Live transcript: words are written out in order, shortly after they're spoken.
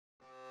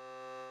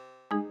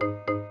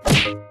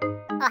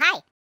Oh,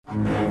 hi.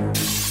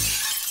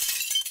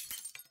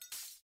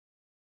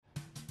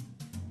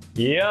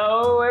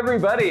 Yo,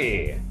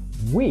 everybody.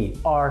 We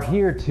are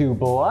here to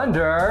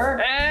blunder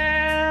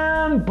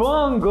and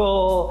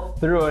bungle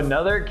through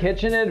another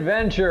kitchen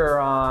adventure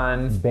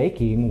on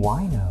Baking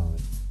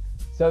Wineos.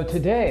 So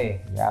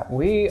today,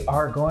 we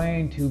are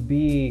going to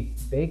be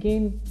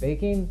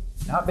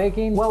not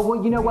baking?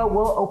 Well, you know what?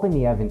 We'll open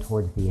the oven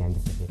towards the end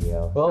of the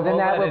video. Well, so then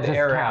that will let it just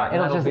air count. out.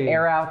 It'll just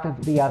air out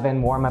of the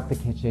oven, warm up the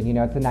kitchen. You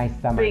know, it's a nice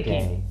summer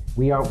day.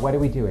 What are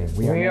we doing?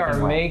 We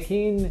are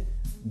making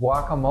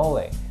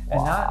guacamole.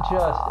 And not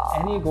just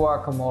any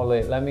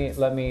guacamole.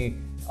 Let me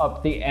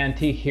up the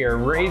ante here.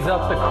 Raise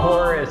up the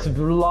chorus.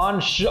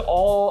 Launch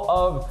all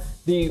of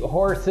the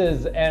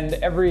horses and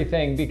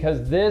everything,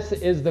 because this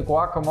is the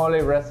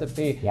guacamole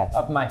recipe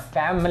of my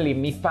family,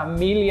 mi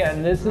familia,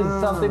 and this is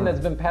something that's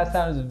been passed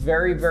down. It's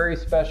very, very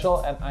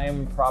special, and I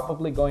am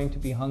probably going to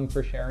be hung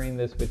for sharing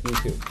this with you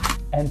too.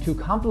 And to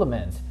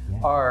complement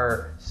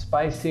our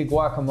spicy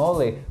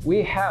guacamole,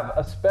 we have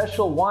a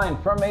special wine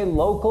from a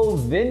local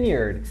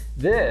vineyard.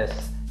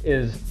 This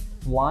is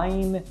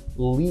Flying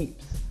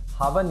Leaps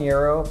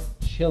habanero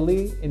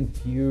chili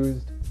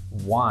infused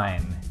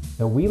wine.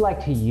 So we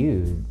like to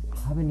use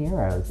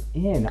habaneros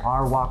in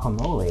our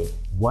guacamole.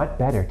 What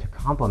better to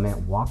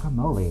complement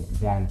guacamole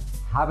than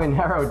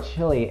habanero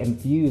chili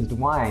infused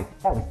wine?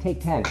 That was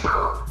take 10.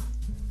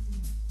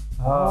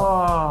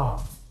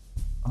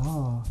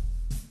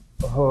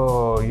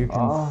 You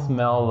can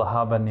smell the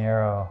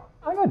habanero.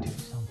 I'm gonna do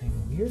something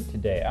weird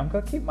today. I'm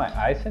gonna keep my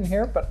ice in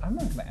here, but I'm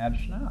not gonna add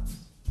schnapps.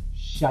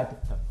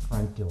 Shut the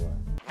front door.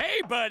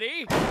 Hey,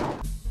 buddy!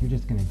 You're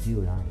just gonna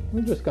do it, aren't you?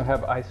 We're just gonna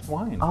have iced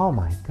wine. Oh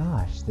my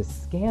gosh, the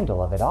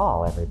scandal of it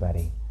all,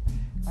 everybody.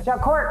 Watch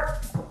out,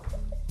 cork!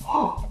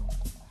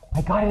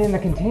 I got it in the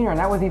container and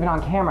that wasn't even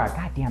on camera.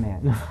 God damn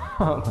it.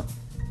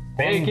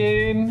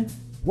 Baking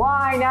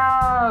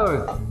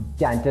Wineos!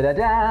 Dun da da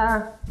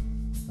da!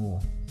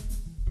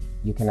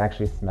 You can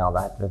actually smell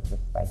that, the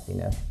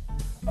spiciness.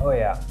 Oh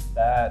yeah,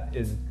 that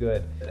is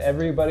good.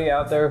 Everybody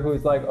out there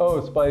who's like,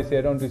 oh, spicy,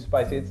 I don't do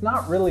spicy. It's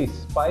not really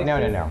spicy.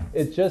 No.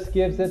 It just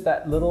gives it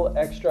that little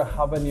extra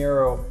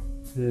habanero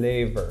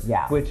flavor.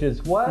 Yeah. Which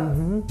is what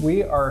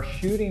we are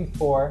shooting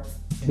for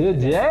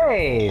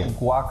Today.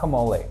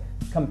 Guacamole.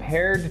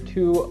 Compared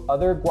to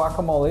other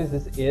guacamoles,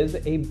 this is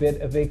a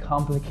bit of a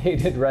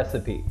complicated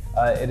recipe.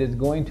 It is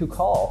going to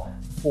call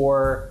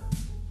for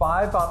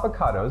 5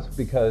 avocados,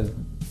 because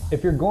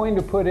if you're going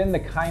to put in the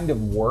kind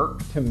of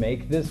work to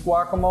make this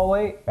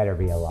guacamole, better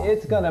be a lot.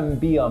 It's gonna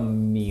be a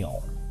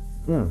meal.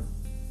 Oh,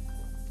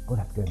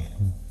 that's good.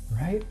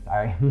 Right?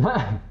 Sorry.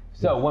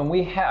 So when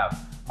we have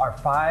our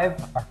five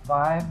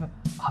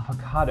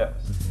avocados,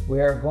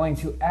 we are going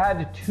to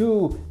add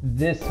to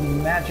this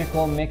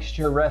magical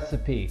mixture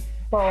recipe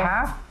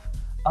half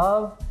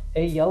of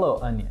a yellow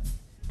onion,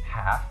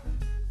 half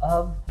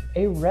of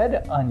a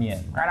red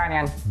onion,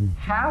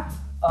 half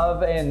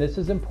of, and this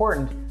is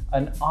important,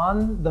 an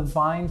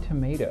on-the-vine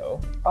tomato.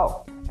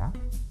 Oh, yeah.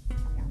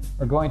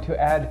 We're going to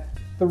add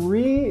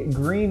 3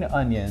 green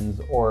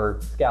onions, or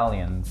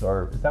scallions,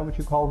 or is that what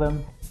you call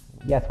them?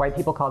 Yes, white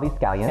people call these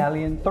scallions.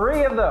 Scallion,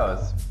 3 of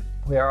those.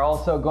 We are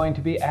also going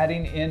to be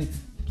adding in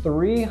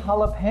 3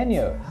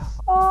 jalapenos.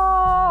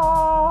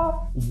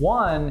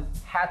 1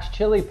 hatch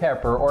chili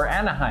pepper, or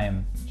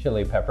Anaheim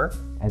chili pepper.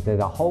 Is it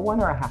a whole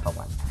one or a half of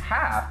one?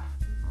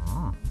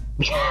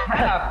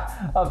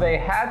 Half of a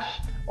hatch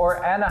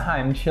or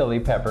Anaheim chili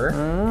pepper.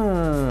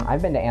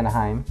 I've been to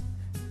Anaheim.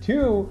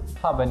 2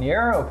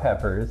 habanero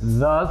peppers.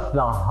 Thus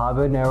the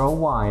habanero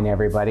wine,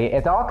 everybody.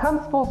 It all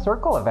comes full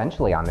circle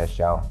eventually on this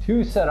show.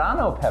 2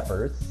 serrano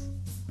peppers.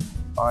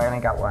 Oh, I only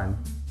got 1.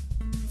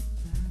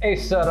 A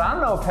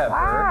serrano pepper.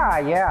 Ah,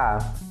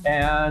 yeah.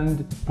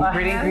 And a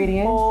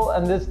handful,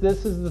 and this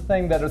is the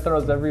thing that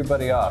throws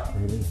everybody off.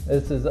 Really?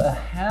 This is a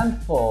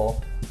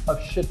handful of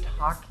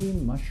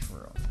shiitake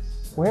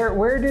mushrooms.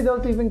 Where do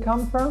those even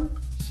come from?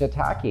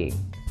 Shiitake.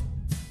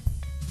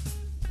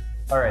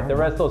 All right, the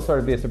rest will sort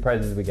of be a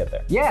surprise as we get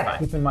there. Yes.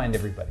 Keep in mind,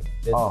 everybody.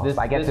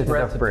 I guess this is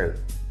a fruit.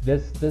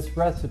 This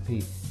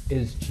recipe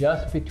is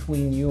just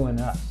between you and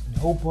us.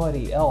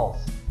 Nobody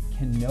else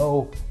can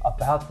know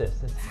about this.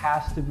 This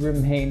has to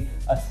remain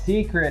a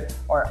secret,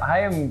 or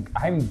I'm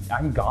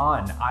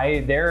gone.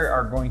 They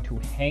are going to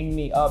hang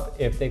me up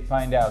if they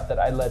find out that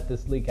I let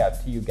this leak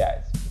out to you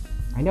guys.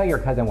 I know your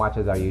cousin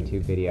watches our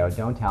YouTube video.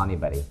 Don't tell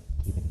anybody.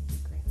 Keep it a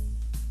secret.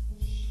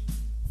 Shh.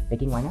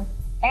 Baking Wineos?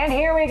 And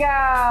here we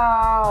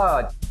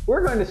go!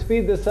 We're going to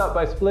speed this up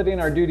by splitting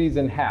our duties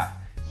in half.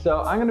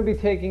 So I'm going to be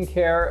taking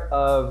care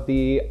of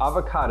the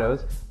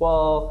avocados,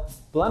 while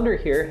Blunder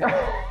here has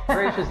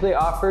graciously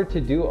offered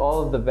to do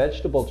all of the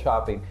vegetable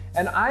chopping.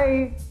 And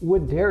I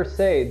would dare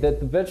say that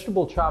the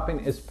vegetable chopping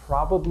is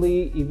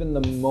probably even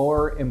the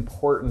more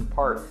important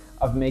part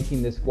of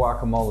making this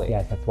guacamole.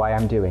 Yes, that's why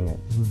I'm doing it.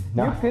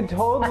 No. You could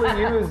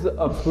totally use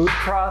a food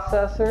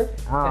processor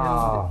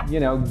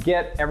and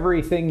get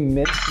everything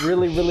minced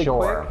really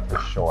quick. For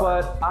sure.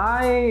 But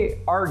I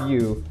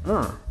argue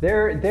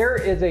there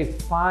is a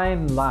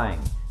fine line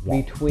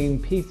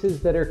between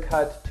pieces that are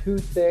cut too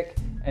thick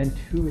and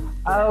too thin.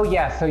 Oh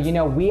yeah, so you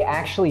know, we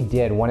actually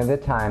did one of the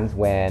times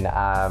when,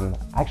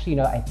 actually, you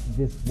know,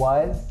 this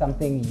was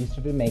something you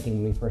started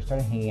making when we first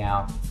started hanging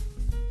out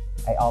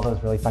at all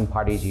those really fun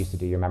parties you used to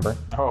do, you remember?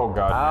 Oh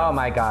God. Oh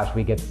my gosh,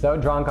 we get so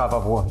drunk off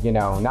of, you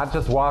know, not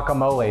just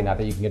guacamole, not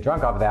that you can get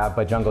drunk off of that,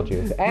 but jungle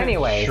juice.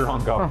 Anyways.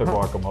 Drunk off the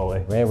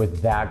guacamole. It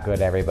was that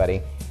good,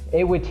 everybody.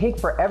 It would take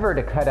forever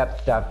to cut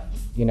up stuff,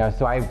 you know,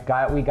 so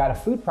we got a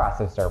food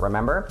processor,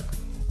 remember?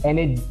 And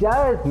it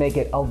does make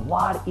it a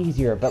lot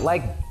easier, but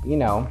like, you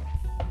know,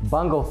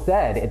 Bungle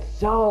said, it's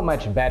so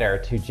much better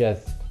to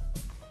just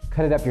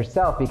cut it up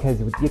yourself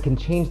because you can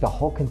change the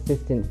whole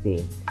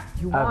consistency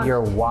of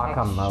your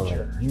guacamole.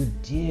 Texture. You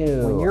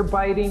do. When you're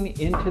biting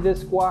into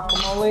this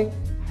guacamole,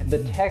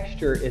 the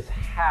texture is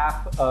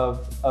half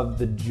of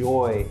the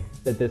joy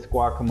that this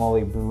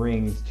guacamole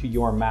brings to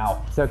your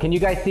mouth. So can you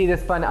guys see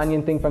this fun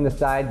onion thing from the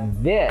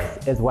side?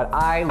 This is what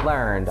I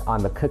learned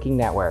on the Cooking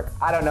Network.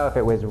 I don't know if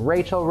it was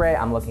Rachel Ray.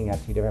 I'm looking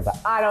at two different, but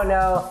I don't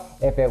know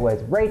if it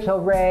was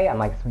Rachel Ray. I'm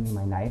like swinging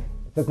my knife.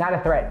 So it's not a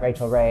threat,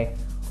 Rachel Ray.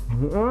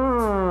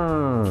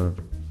 So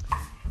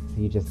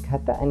you just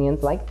cut the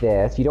onions like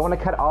this. You don't want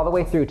to cut all the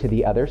way through to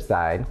the other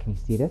side. Can you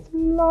see this?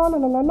 La la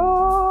la la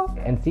la.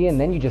 And see, and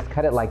then you just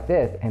cut it like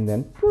this, and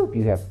then poof,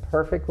 you have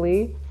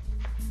perfectly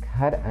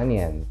cut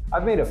onions.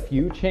 I've made a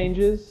few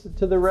changes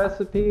to the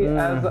recipe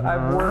as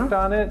I've worked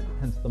on it,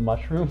 hence the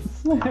mushrooms.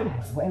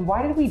 And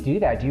why did we do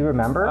that? Do you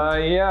remember?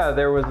 Yeah,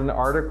 there was an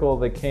article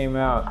that came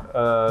out,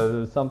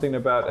 something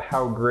about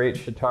how great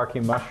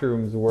shiitake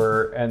mushrooms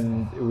were,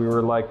 and we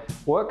were like,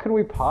 what could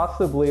we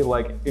possibly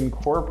like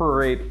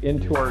incorporate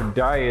into our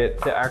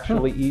diet to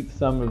actually eat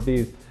some of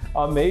these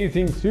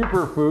amazing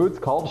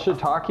superfoods called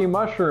shiitake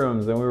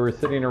mushrooms? And we were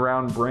sitting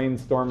around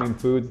brainstorming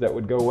foods that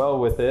would go well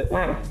with it,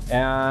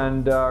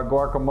 and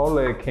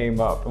guacamole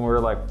came up, and we were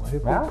like, what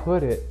if we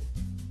put it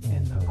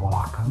in the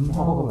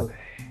guacamole?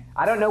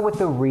 I don't know what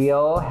the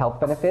real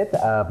health benefits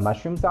of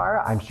mushrooms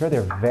are. I'm sure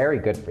they're very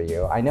good for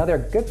you. I know they're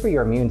good for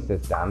your immune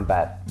system,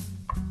 but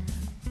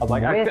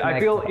like I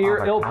feel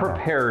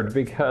ill-prepared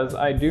because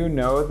I do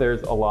know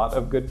there's a lot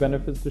of good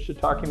benefits to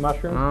shiitake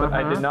mushrooms, but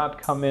I did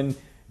not come in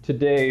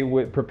today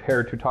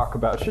prepared to talk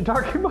about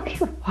shiitake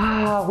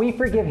mushrooms. We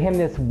forgive him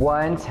this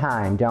one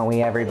time, don't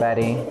we,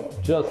 everybody?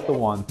 Just the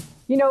one.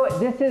 You know,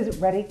 this is,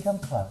 ready, come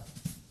close.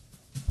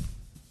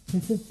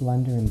 This is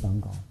Blunder N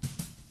Bungle.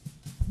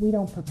 We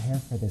don't prepare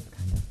for this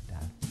kind of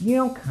stuff. You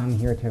don't come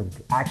here to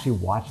actually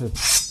watch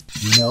us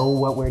know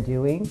what we're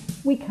doing.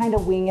 We kind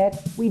of wing it,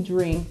 we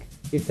drink.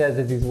 He says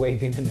as he's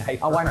waving a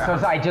knife around. I'm so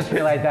sorry, I just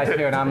realized that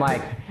too, and I'm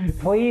like,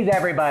 please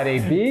everybody,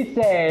 be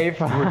safe.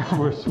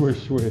 Swish,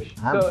 swish, swish.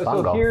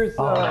 So here's,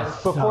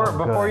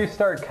 before you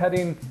start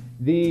cutting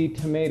the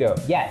tomato.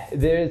 Yes.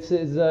 This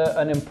is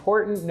an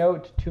important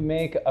note to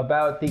make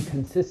about the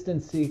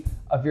consistency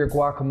of your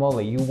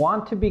guacamole. You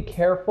want to be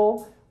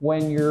careful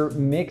when you're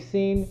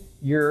mixing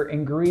your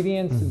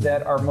ingredients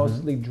that are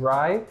mostly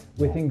dry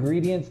with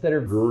ingredients that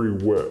are very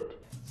wet.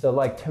 So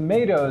like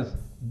tomatoes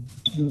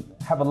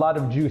have a lot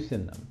of juice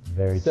in them.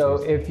 Very so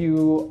juicy. if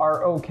you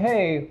are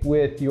okay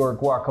with your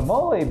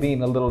guacamole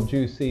being a little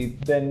juicy,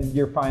 then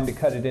you're fine to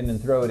cut it in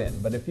and throw it in.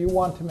 But if you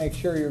want to make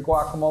sure your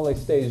guacamole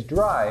stays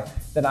dry,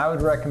 then I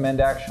would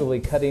recommend actually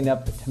cutting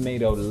up the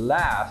tomato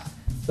last,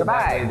 so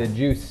that way the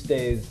juice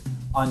stays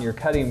on your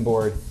cutting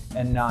board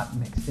and not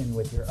mixed in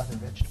with your other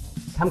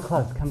vegetables. Come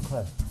close, come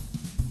close.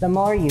 The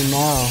more you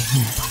know.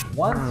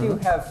 Once you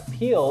have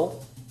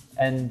peeled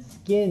and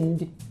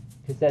skinned,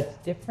 because that's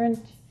different,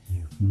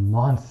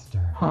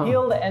 monster.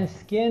 Peeled and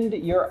skinned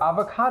your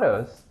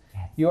avocados,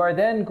 you are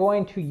then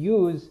going to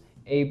use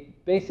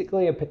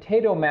basically a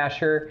potato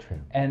masher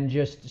and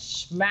just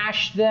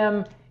smash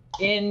them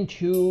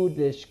into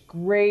this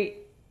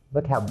great...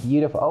 Look how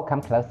beautiful. Oh,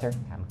 come closer.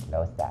 Come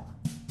closer.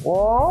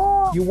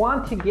 Whoa. You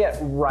want to get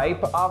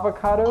ripe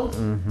avocados,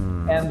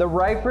 and the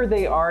riper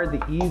they are,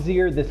 the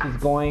easier this is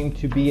going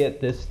to be at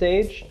this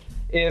stage.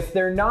 If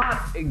they're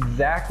not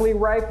exactly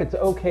ripe, it's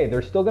okay.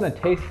 They're still gonna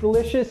taste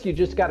delicious. You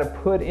just gotta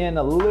put in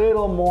a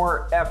little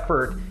more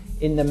effort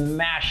in the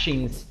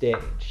mashing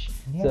stage.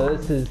 Yeah. So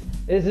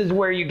this is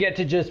where you get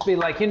to just be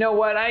like, you know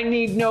what? I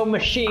need no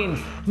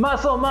machines.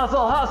 Muscle,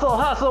 muscle, hustle,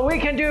 hustle. We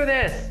can do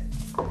this.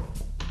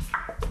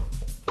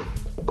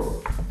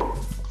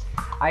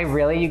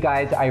 You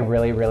guys, I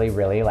really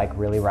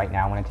right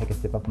now want to take a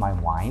sip of my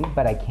wine,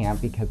 but I can't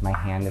because my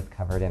hand is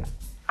covered in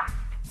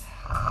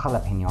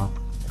jalapenos.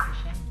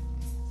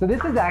 So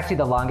this is actually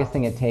the longest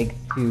thing it takes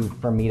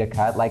for me to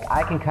cut. Like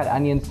I can cut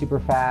onions super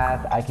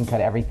fast, I can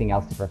cut everything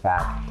else super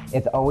fast.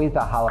 It's always the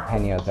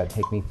jalapenos that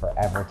take me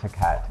forever to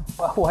cut.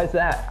 Well, why is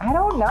that? I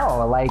don't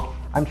know, like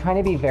I'm trying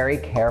to be very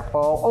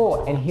careful.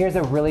 Oh, and here's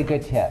a really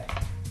good tip.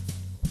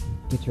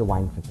 Get your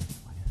wine for this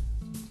one.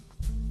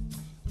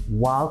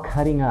 While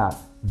cutting up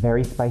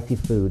very spicy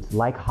foods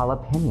like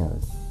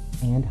jalapenos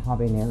and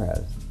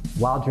habaneros,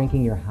 while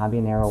drinking your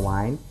habanero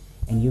wine,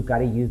 and you've got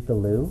to use the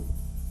loo,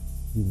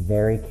 be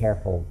very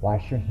careful.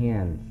 Wash your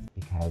hands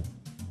because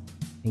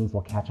things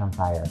will catch on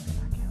fire if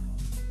you're not careful.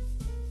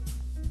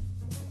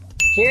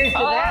 Cheers to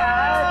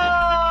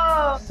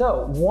that.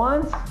 So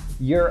once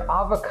your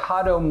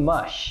avocado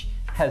mush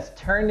has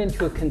turned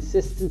into a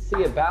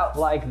consistency about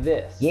like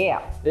this.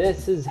 Yeah.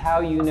 This is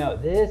how you know.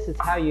 This is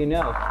how you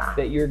know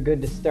that you're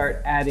good to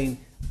start adding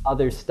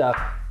other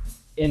stuff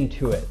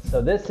into it.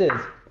 So this is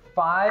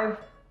 5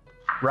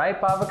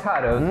 ripe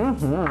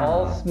avocados,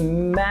 all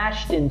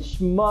smashed and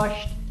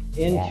smushed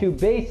into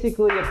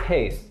basically a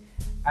paste.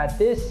 At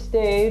this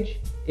stage,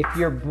 if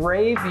you're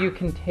brave, you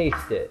can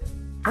taste it.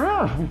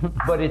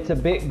 But it's a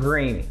bit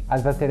grainy. I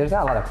was about to say, there's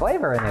not a lot of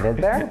flavor in it, is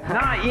there?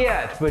 Not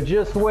yet, but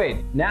just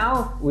wait.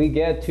 Now we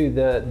get to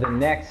the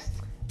next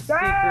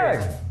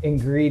secret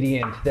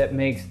ingredient that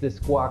makes this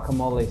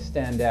guacamole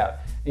stand out.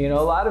 You know,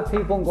 a lot of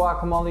people in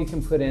guacamole, you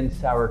can put in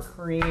sour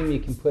cream, you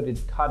can put in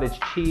cottage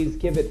cheese,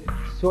 give it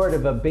sort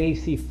of a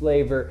basey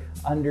flavor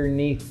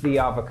underneath the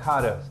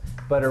avocados.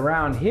 But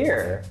around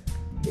here,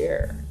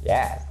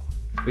 Yes.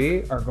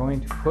 we are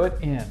going to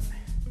put in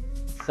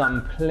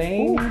some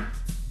plain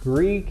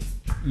Greek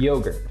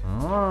yogurt.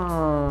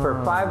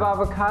 For 5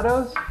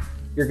 avocados,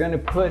 you're going to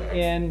put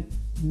in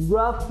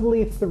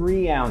roughly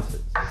 3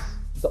 ounces.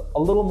 So a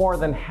little more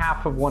than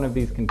half of one of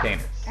these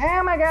containers.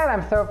 Oh my God,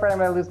 I'm so afraid I'm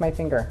gonna lose my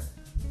finger.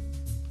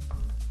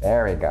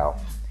 There we go.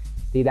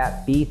 See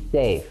that? Be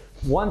safe.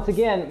 Once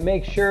again,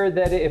 make sure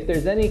that if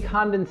there's any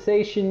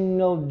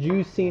condensational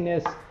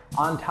juiciness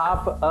on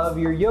top of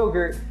your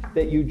yogurt,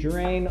 that you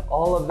drain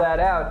all of that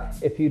out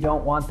if you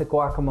don't want the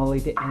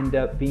guacamole to end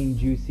up being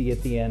juicy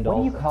at the end. What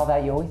also. do you call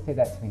that? You always say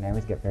that to me and I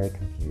always get very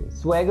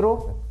confused.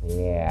 Suegro?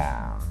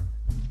 Yeah.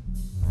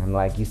 I'm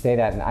like, you say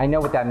that and I know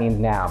what that means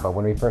now, but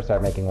when we first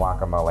started making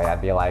guacamole, I'd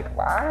be like,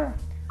 what?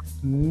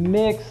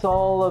 Mix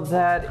all of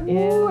that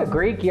in.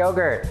 Greek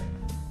yogurt.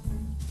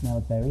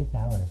 Smells very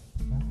sour.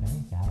 Smells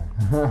very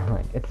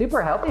sour. It's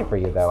super healthy for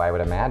you though, I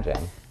would imagine.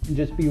 And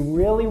just be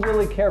really,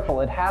 really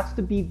careful. It has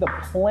to be the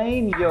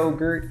plain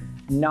yogurt,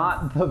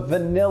 not the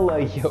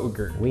vanilla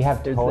yogurt. We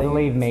have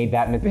totally made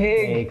that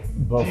mistake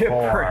before.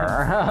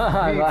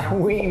 Difference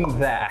between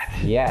that.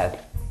 Yes.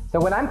 So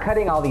when I'm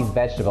cutting all these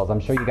vegetables, I'm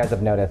sure you guys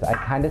have noticed, I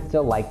kind of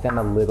still like them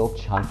a little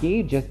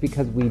chunky just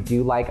because we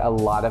do like a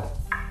lot of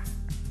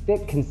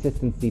thick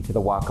consistency to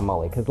the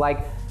guacamole. Because like,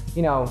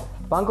 you know,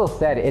 Bungle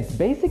said, it's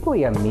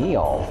basically a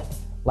meal.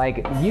 Like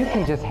you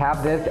can just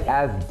have this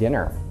as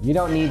dinner. You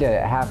don't need to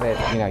have it,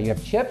 you know, you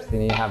have chips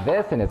and you have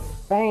this and it's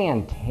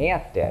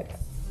fantastic.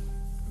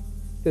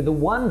 The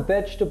one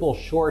vegetable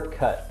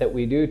shortcut that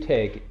we do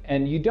take,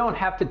 and you don't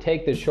have to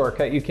take this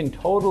shortcut, you can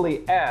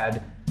totally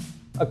add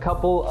a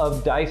couple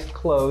of diced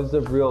cloves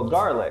of real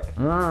garlic.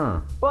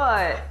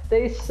 But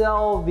they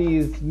sell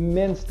these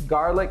minced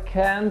garlic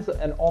cans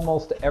in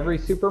almost every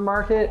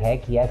supermarket.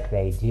 Heck yes,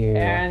 they do.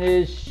 And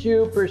it's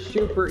super,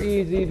 super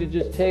easy to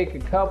just take a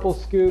couple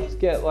scoops,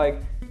 get like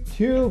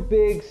 2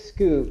 big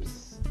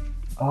scoops.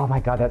 Oh my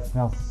God, that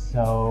smells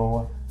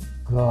so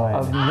good.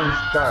 Of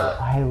minced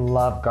garlic. I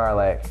love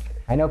garlic.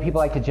 I know people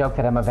like to joke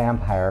that I'm a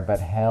vampire, but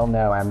hell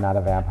no, I'm not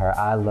a vampire.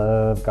 I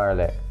love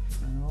garlic.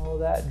 All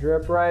that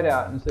drip right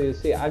out. And so you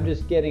see, I'm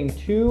just getting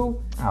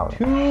 2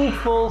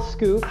 full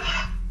scoops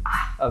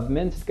of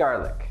minced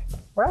garlic.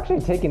 We're actually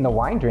taking the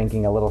wine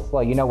drinking a little slow.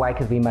 You know why?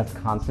 Because we must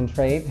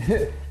concentrate.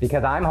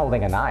 Because I'm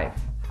holding a knife.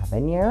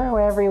 Habanero,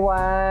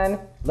 everyone.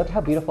 Look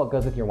how beautiful it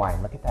goes with your wine.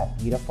 Look at that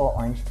beautiful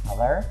orange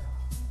color.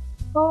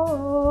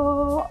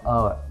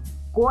 Oh,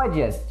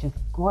 gorgeous, just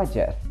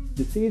gorgeous.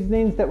 The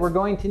seasonings that we're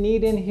going to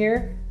need in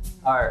here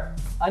are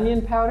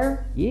onion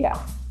powder,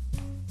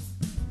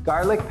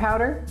 garlic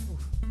powder,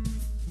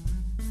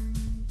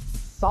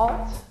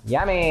 salt,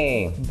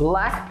 yummy,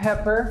 black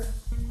pepper,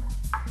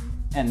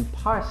 and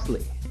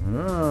parsley.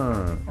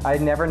 I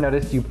never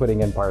noticed you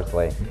putting in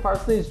parsley.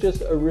 Parsley is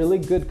just a really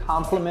good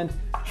complement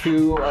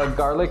to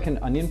garlic and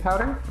onion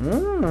powder.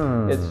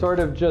 It's sort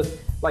of just,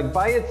 like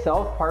by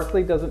itself,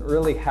 parsley doesn't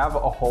really have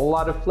a whole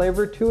lot of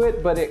flavor to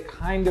it, but it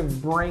kind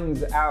of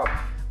brings out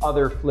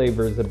other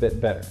flavors a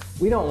bit better.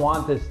 We don't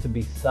want this to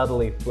be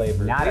subtly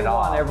flavored. Not at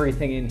all. We want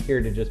everything in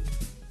here to just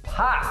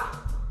pop.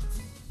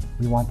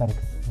 We want that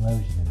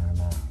explosion in our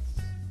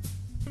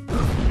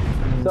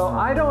mouths. So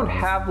I don't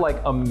have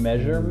like a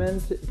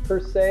measurement per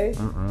se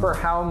for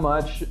how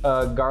much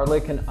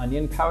garlic and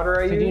onion powder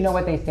I use. Do you know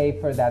what they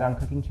say for that on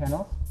cooking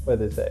channels? What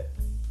do they say?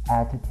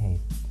 Add to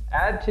taste.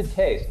 Add to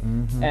taste.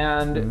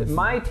 And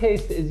my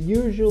taste is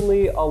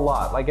usually a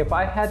lot. Like if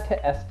I had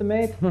to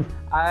estimate,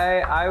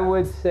 I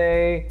would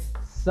say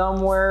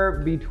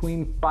somewhere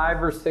between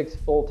 5 or 6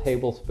 full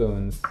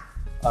tablespoons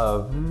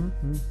of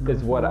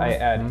is what I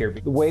add here.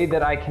 The way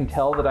that I can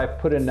tell that I've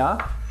put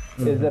enough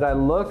is that I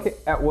look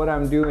at what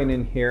I'm doing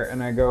in here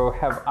and I go,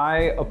 have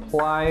I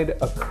applied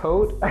a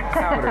coat of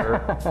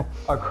powder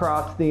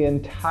across the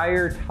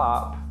entire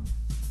top?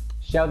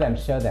 Show them,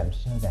 show them,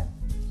 show them.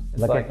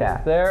 Look like at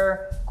that.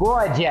 There.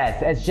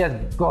 Gorgeous, it's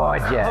just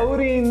gorgeous.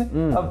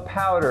 Coating of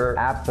powder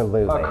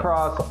Absolutely.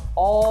 across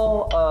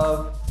all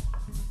of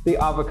the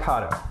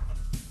avocado.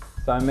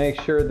 So I make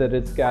sure that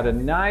it's got a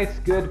nice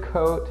good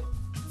coat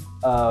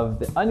of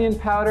the onion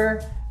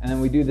powder And then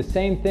we do the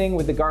same thing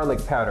with the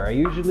garlic powder. I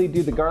usually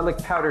do the garlic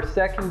powder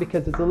second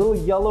because it's a little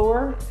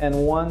yellower, and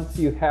once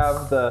you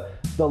have the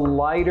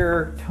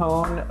lighter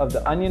tone of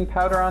the onion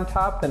powder on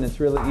top, then it's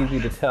really easy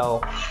to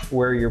tell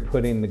where you're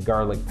putting the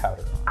garlic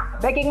powder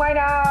on. Baking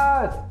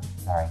Wineos!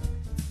 Sorry.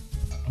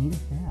 I need a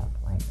sip.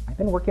 Like, I've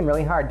been working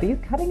really hard.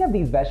 Cutting of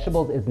these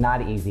vegetables is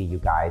not easy, you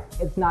guys.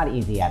 It's not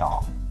easy at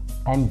all.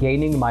 I'm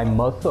gaining my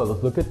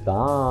muscles. Look at that.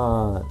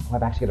 Oh,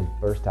 I'm actually gonna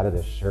burst out of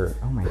this shirt.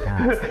 Oh my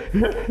God.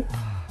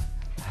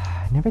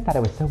 I never thought I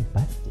was so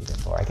busty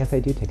before. I guess I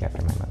do take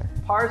after my mother.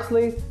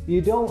 Parsley,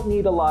 you don't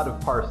need a lot of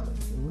parsley.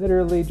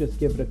 Literally just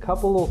give it a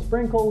couple little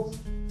sprinkles,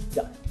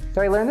 done.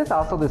 So I learned this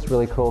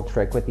really cool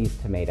trick with these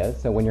tomatoes.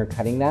 So when you're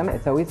cutting them,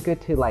 it's always good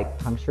to like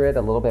puncture it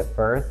a little bit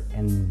first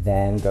and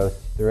then go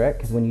through it.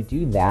 Because when you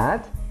do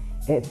that,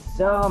 it's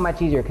so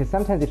much easier. Because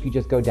sometimes if you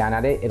just go down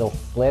at it, it'll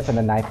slip and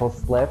the knife will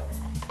slip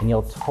and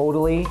you'll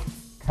totally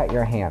cut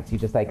your hands. You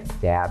just like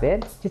stab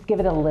it, just give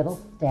it a little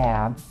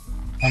stab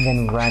and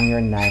then run your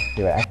knife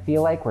through it. I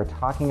feel like we're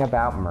talking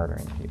about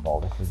murdering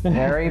people. This is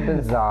very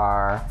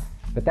bizarre,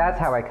 but that's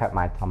how I cut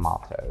my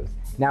tomatoes.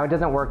 Now it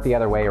doesn't work the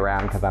other way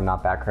around because I'm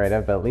not that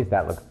creative, but at least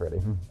that looks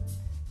pretty.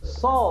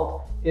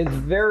 Salt is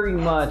very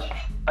much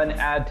an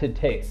add to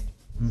taste.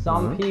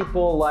 Some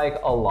people like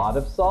a lot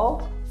of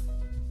salt.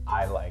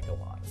 I like a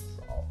lot of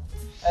salt.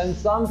 And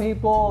some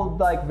people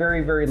like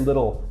very, very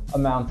little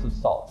amounts of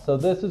salt. So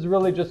this is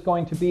really just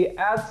going to be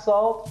add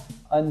salt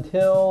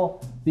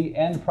until the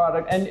end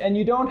product. And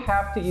you don't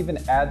have to even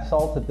add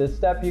salt at this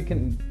step. You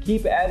can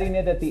keep adding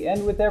it at the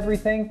end with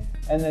everything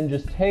and then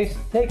just take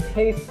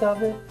taste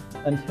of it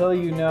until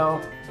you know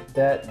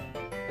that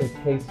it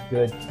tastes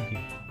good to you.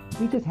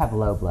 We just have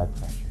low blood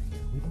pressure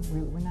here.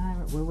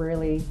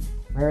 We're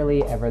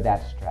rarely ever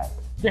that stressed.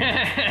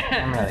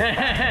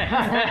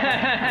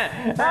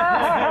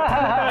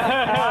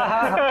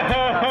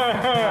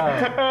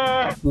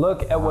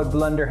 Look at what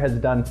Blunder has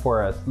done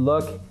for us.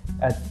 Look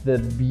at the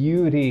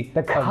beauty.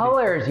 The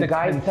colors, you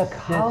guys, the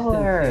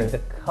colors. The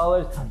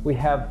colors. We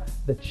have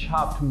the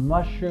chopped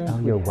mushrooms. Oh,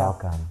 you're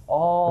welcome. It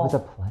was a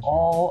pleasure.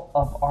 All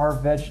of our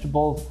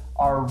vegetables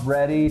are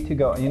ready to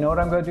go. You know what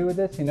I'm going to do with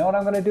this? You know what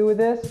I'm going to do with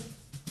this?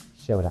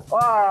 Show it up.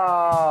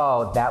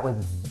 Oh, that was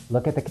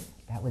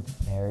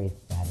very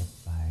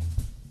satisfying.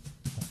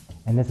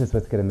 And this is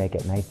what's going to make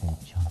it nice and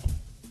chunky.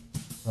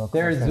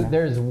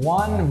 There's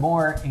one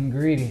more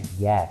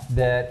ingredient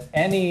that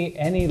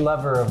any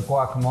lover of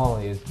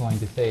guacamole is going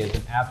to say is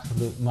an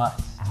absolute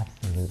must.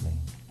 Absolutely.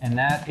 And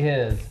that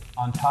is,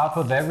 on top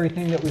of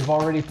everything that we've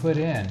already put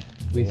in,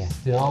 we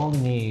still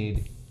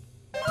need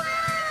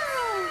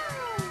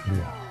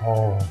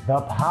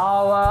the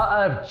power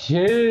of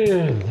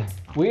cheese.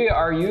 We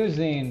are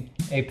using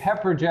a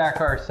pepper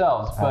jack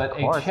ourselves, but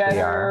a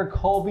cheddar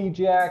Colby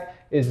jack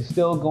is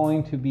still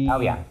going to be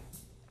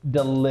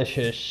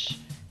delicious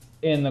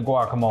in the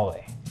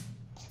guacamole.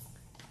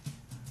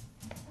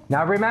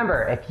 Now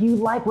remember, if you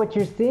like what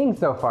you're seeing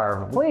so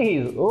far,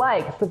 please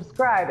like,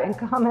 subscribe, and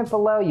comment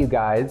below, you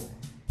guys.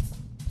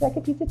 Would you like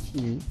a piece of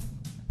cheese?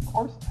 Of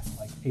course I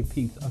like a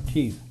piece of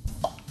cheese.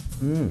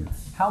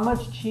 How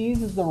much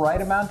cheese is the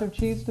right amount of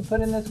cheese to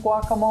put in this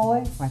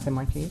guacamole? Want some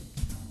more cheese?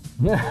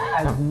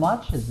 As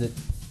much as it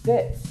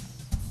fits.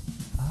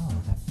 Oh,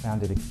 that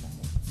sounded exciting.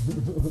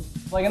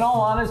 Like in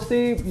all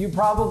honesty, you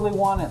probably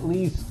want at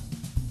least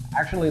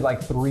actually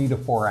like 3 to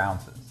 4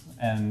 ounces.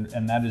 And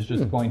that is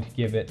just going to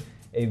give it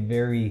a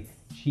very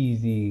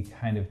cheesy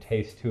kind of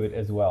taste to it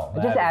as well.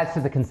 It just adds to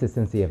the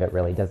consistency of it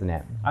really, doesn't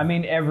it? I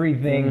mean,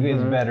 everything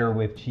is better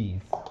with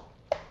cheese.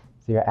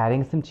 So you're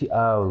adding some cheese.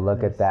 Oh,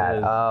 look at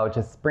that. Oh,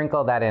 just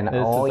sprinkle that in. This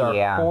is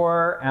our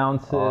 4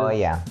 ounces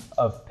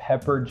of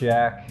pepper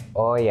jack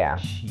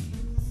cheese.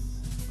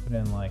 Put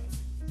in like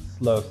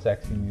slow,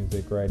 sexy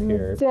music right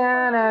here.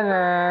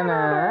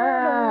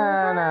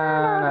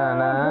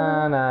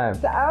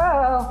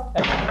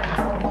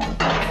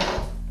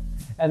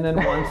 And then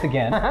once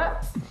again,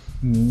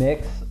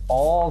 mix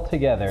all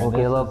together. We'll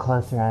get a little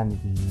closer on.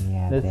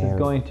 This is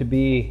going to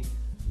be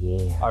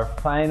our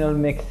final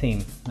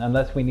mixing,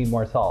 unless we need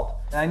more salt.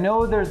 I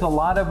know there's a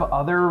lot of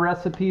other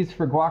recipes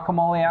for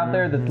guacamole out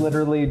there that's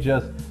literally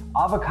just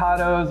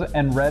avocados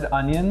and red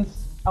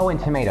onions. Oh, and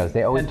tomatoes.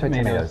 They always put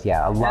tomatoes.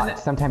 Yeah, a lot,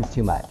 sometimes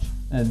too much.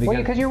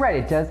 Because you're right,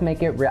 it does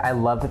make it I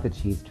love that the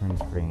cheese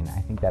turns green.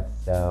 I think that's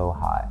so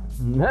hot.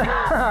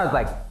 I was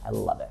like, I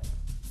love it.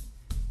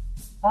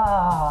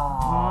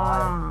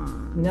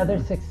 Another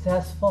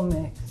successful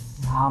mix.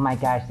 Oh my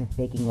gosh, this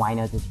Baking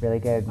Wineos is really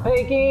good.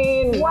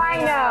 Baking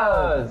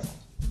Wineos!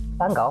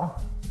 Bungle,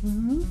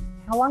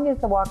 how long is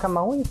the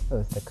guacamole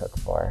supposed to cook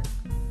for?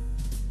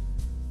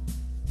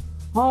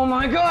 Oh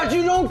my gosh,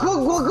 you don't cook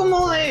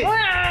guacamole!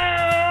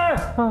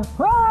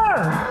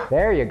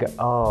 There you go.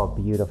 Oh,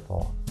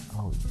 beautiful.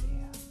 Oh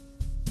yeah.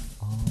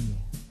 Oh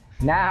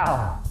yeah.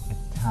 Now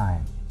it's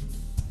time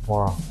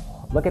for,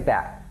 look at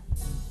that.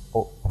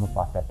 Oh, almost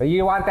lost that. But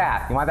you want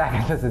that. You want that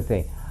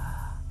consistency.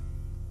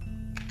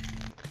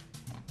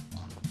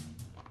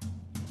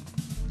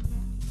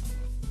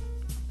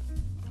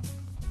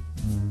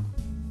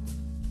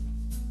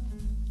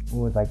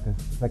 Ooh, it's like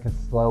this, like a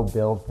slow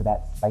build for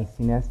that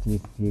spiciness. Do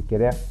you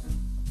get it?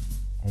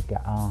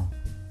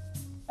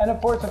 And of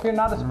course, if you're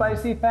not a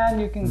spicy fan,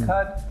 you can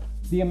cut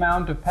the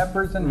amount of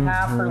peppers in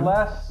half or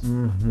less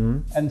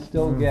and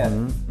still get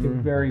a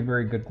very,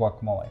 very good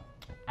guacamole.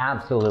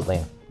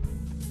 Absolutely.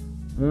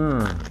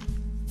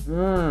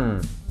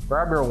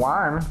 Grab your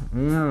wine.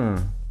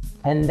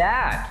 And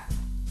that,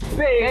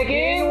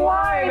 Baking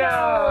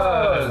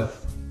Wineos!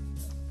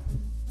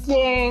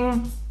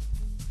 Ding!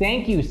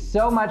 Thank you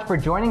so much for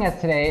joining us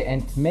today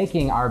and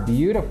making our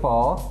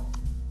beautiful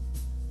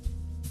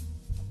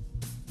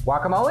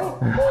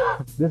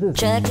guacamole. This is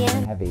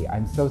heavy.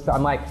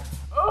 I'm like,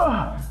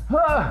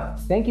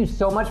 Thank you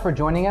so much for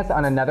joining us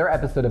on another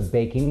episode of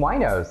Baking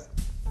Wineos.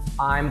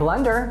 I'm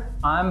Blunder.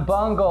 I'm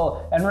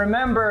Bungle. And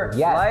remember,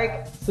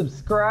 like,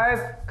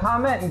 subscribe,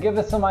 comment, and give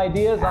us some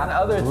ideas on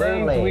other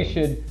things we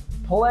should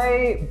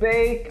play,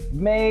 bake,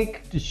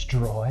 make,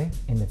 destroy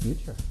in the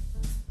future.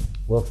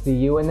 We'll see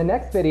you in the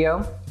next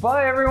video.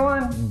 Bye,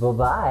 everyone.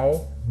 Bye-bye.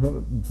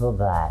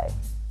 Bye-bye.